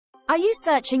Are you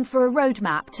searching for a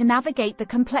roadmap to navigate the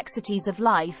complexities of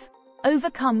life,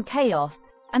 overcome chaos,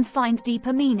 and find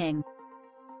deeper meaning?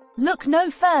 Look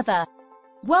no further.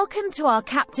 Welcome to our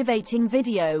captivating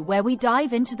video where we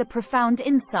dive into the profound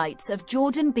insights of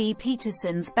Jordan B.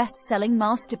 Peterson's best-selling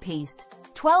masterpiece,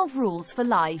 12 Rules for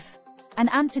Life, An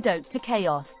Antidote to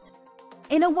Chaos.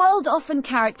 In a world often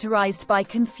characterized by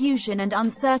confusion and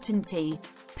uncertainty,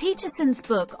 Peterson's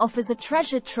book offers a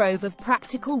treasure trove of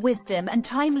practical wisdom and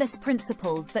timeless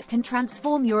principles that can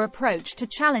transform your approach to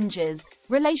challenges,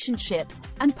 relationships,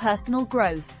 and personal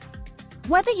growth.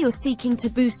 Whether you're seeking to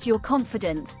boost your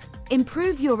confidence,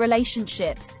 improve your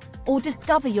relationships, or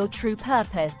discover your true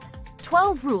purpose,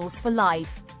 12 Rules for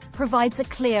Life provides a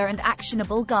clear and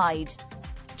actionable guide.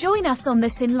 Join us on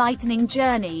this enlightening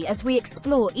journey as we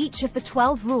explore each of the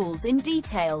 12 rules in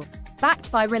detail,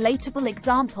 backed by relatable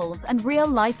examples and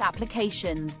real-life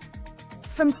applications.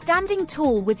 From standing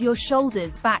tall with your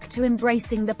shoulders back to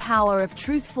embracing the power of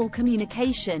truthful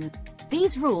communication,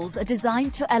 these rules are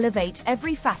designed to elevate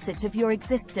every facet of your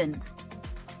existence.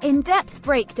 In-depth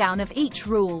breakdown of each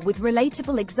rule with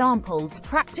relatable examples,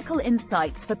 practical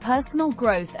insights for personal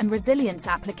growth and resilience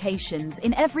applications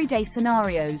in everyday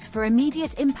scenarios for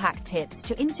immediate impact tips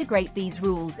to integrate these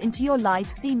rules into your life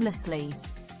seamlessly.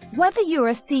 Whether you're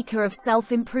a seeker of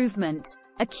self-improvement,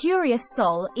 a curious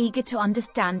soul eager to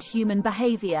understand human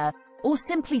behavior, or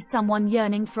simply someone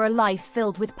yearning for a life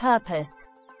filled with purpose,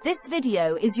 this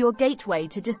video is your gateway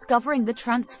to discovering the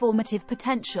transformative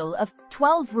potential of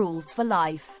 12 Rules for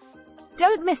Life.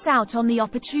 Don't miss out on the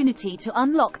opportunity to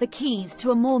unlock the keys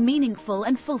to a more meaningful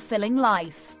and fulfilling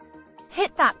life.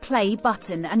 Hit that play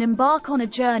button and embark on a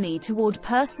journey toward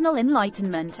personal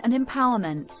enlightenment and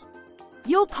empowerment.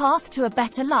 Your path to a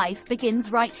better life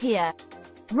begins right here.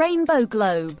 Rainbow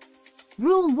Globe.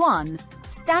 Rule 1.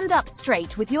 Stand up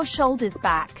straight with your shoulders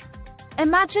back.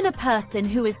 Imagine a person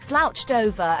who is slouched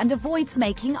over and avoids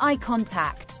making eye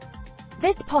contact.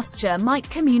 This posture might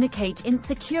communicate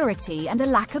insecurity and a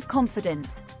lack of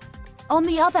confidence. On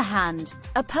the other hand,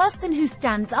 a person who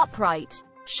stands upright,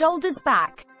 shoulders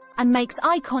back, and makes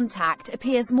eye contact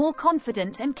appears more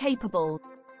confident and capable.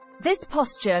 This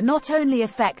posture not only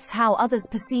affects how others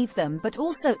perceive them but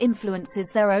also influences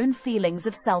their own feelings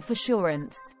of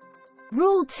self-assurance.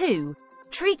 Rule 2.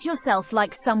 Treat yourself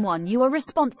like someone you are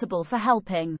responsible for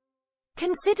helping.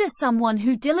 Consider someone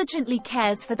who diligently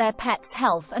cares for their pet's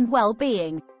health and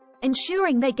well-being,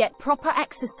 ensuring they get proper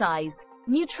exercise,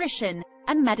 nutrition,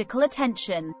 and medical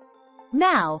attention.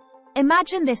 Now,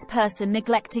 imagine this person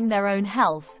neglecting their own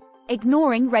health,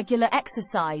 ignoring regular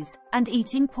exercise, and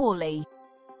eating poorly.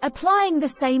 Applying the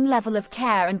same level of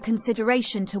care and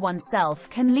consideration to oneself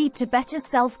can lead to better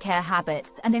self-care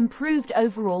habits and improved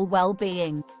overall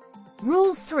well-being.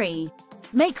 Rule 3.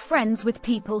 Make friends with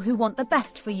people who want the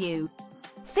best for you.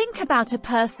 Think about a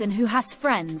person who has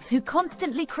friends who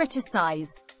constantly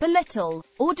criticize, belittle,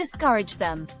 or discourage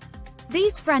them.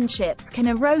 These friendships can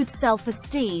erode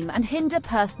self-esteem and hinder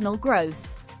personal growth.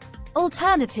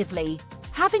 Alternatively,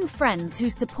 having friends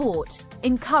who support,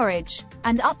 encourage,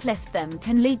 and uplift them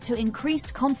can lead to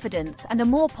increased confidence and a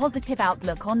more positive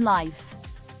outlook on life.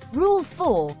 Rule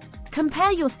 4.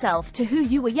 Compare yourself to who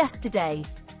you were yesterday,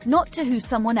 not to who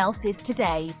someone else is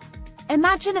today.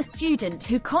 Imagine a student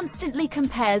who constantly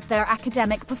compares their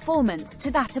academic performance to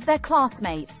that of their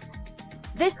classmates.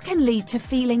 This can lead to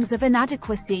feelings of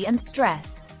inadequacy and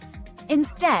stress.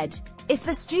 Instead, if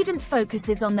the student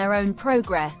focuses on their own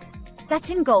progress,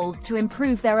 setting goals to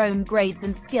improve their own grades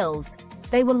and skills,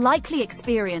 they will likely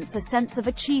experience a sense of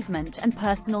achievement and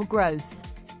personal growth.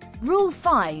 Rule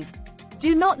 5.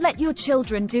 Do not let your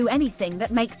children do anything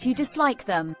that makes you dislike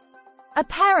them. A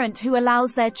parent who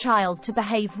allows their child to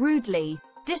behave rudely,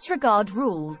 disregard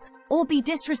rules, or be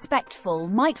disrespectful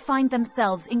might find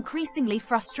themselves increasingly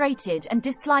frustrated and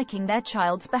disliking their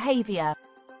child's behavior.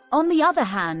 On the other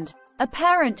hand, a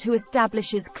parent who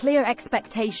establishes clear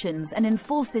expectations and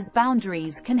enforces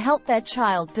boundaries can help their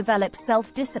child develop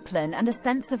self-discipline and a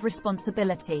sense of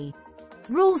responsibility.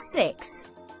 Rule 6.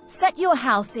 Set your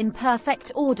house in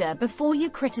perfect order before you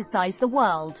criticize the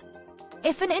world.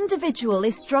 If an individual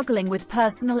is struggling with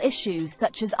personal issues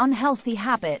such as unhealthy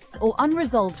habits or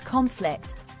unresolved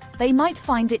conflicts, they might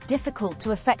find it difficult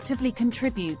to effectively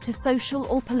contribute to social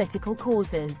or political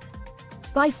causes.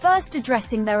 By first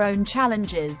addressing their own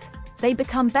challenges, they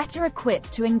become better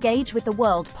equipped to engage with the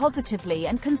world positively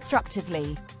and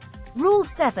constructively. Rule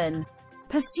 7.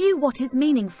 Pursue what is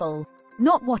meaningful,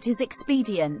 not what is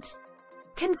expedient.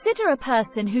 Consider a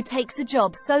person who takes a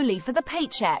job solely for the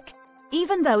paycheck,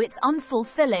 even though it's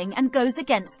unfulfilling and goes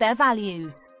against their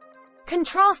values.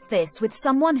 Contrast this with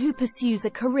someone who pursues a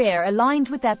career aligned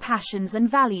with their passions and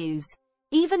values,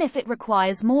 even if it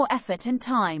requires more effort and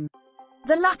time.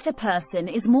 The latter person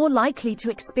is more likely to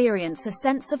experience a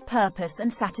sense of purpose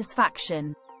and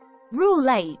satisfaction. Rule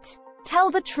 8.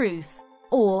 Tell the truth.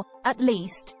 Or, at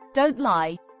least, don't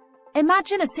lie.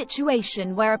 Imagine a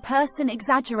situation where a person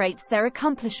exaggerates their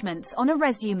accomplishments on a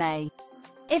resume.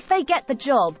 If they get the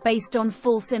job based on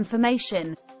false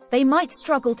information, they might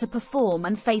struggle to perform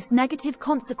and face negative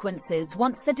consequences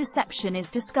once the deception is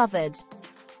discovered.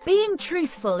 Being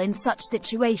truthful in such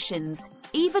situations,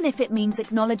 even if it means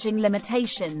acknowledging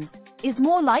limitations, is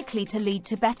more likely to lead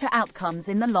to better outcomes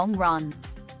in the long run.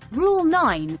 Rule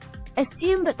 9.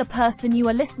 Assume that the person you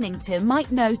are listening to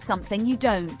might know something you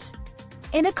don't.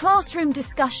 In a classroom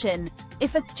discussion,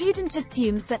 if a student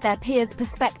assumes that their peers'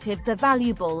 perspectives are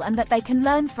valuable and that they can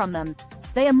learn from them,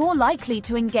 they are more likely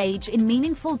to engage in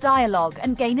meaningful dialogue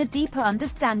and gain a deeper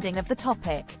understanding of the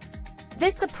topic.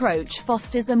 This approach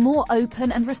fosters a more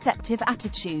open and receptive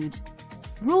attitude.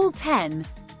 Rule 10.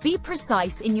 Be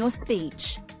precise in your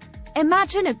speech.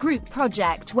 Imagine a group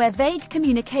project where vague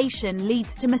communication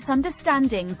leads to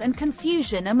misunderstandings and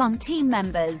confusion among team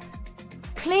members.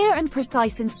 Clear and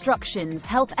precise instructions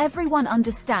help everyone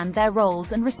understand their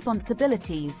roles and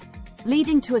responsibilities,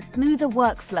 leading to a smoother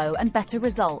workflow and better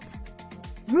results.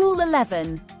 Rule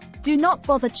 11. Do not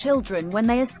bother children when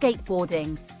they are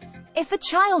skateboarding. If a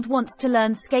child wants to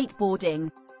learn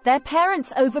skateboarding, their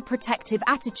parents' overprotective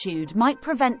attitude might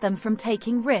prevent them from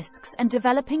taking risks and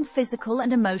developing physical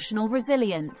and emotional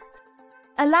resilience.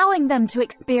 Allowing them to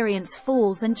experience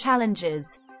falls and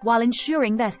challenges, while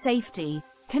ensuring their safety,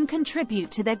 can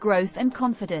contribute to their growth and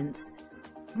confidence.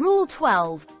 Rule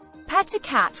 12. Pet a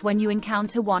cat when you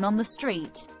encounter one on the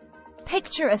street.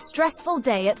 Picture a stressful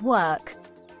day at work.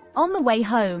 On the way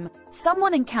home,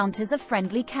 someone encounters a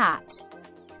friendly cat.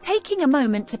 Taking a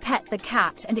moment to pet the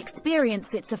cat and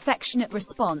experience its affectionate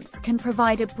response can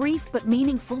provide a brief but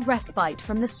meaningful respite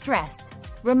from the stress,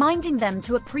 reminding them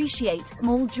to appreciate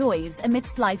small joys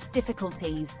amidst life's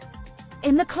difficulties.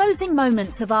 In the closing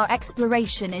moments of our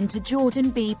exploration into Jordan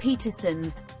B.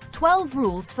 Peterson's 12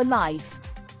 Rules for Life,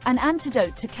 An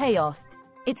Antidote to Chaos,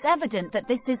 it's evident that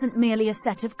this isn't merely a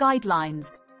set of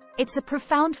guidelines. It's a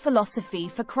profound philosophy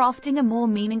for crafting a more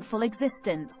meaningful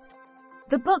existence.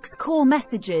 The book's core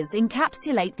messages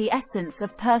encapsulate the essence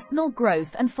of personal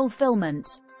growth and fulfillment.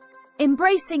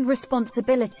 Embracing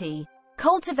responsibility,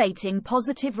 cultivating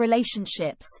positive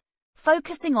relationships,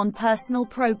 focusing on personal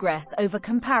progress over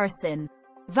comparison,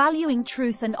 valuing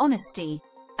truth and honesty,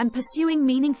 and pursuing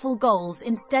meaningful goals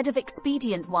instead of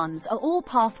expedient ones are all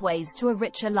pathways to a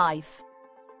richer life.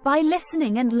 By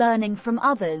listening and learning from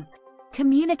others,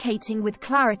 communicating with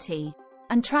clarity,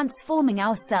 and transforming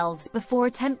ourselves before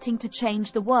attempting to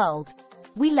change the world,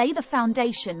 we lay the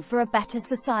foundation for a better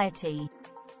society.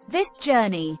 This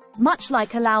journey, much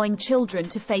like allowing children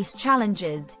to face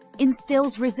challenges,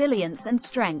 instills resilience and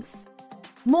strength.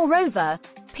 Moreover,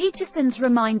 Peterson's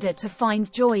reminder to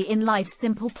find joy in life's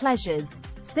simple pleasures,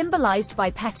 symbolized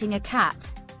by petting a cat,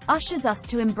 ushers us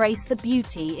to embrace the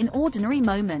beauty in ordinary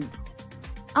moments.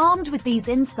 Armed with these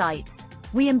insights,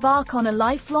 we embark on a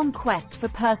lifelong quest for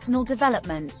personal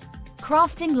development,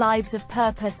 crafting lives of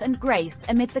purpose and grace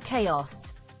amid the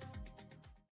chaos.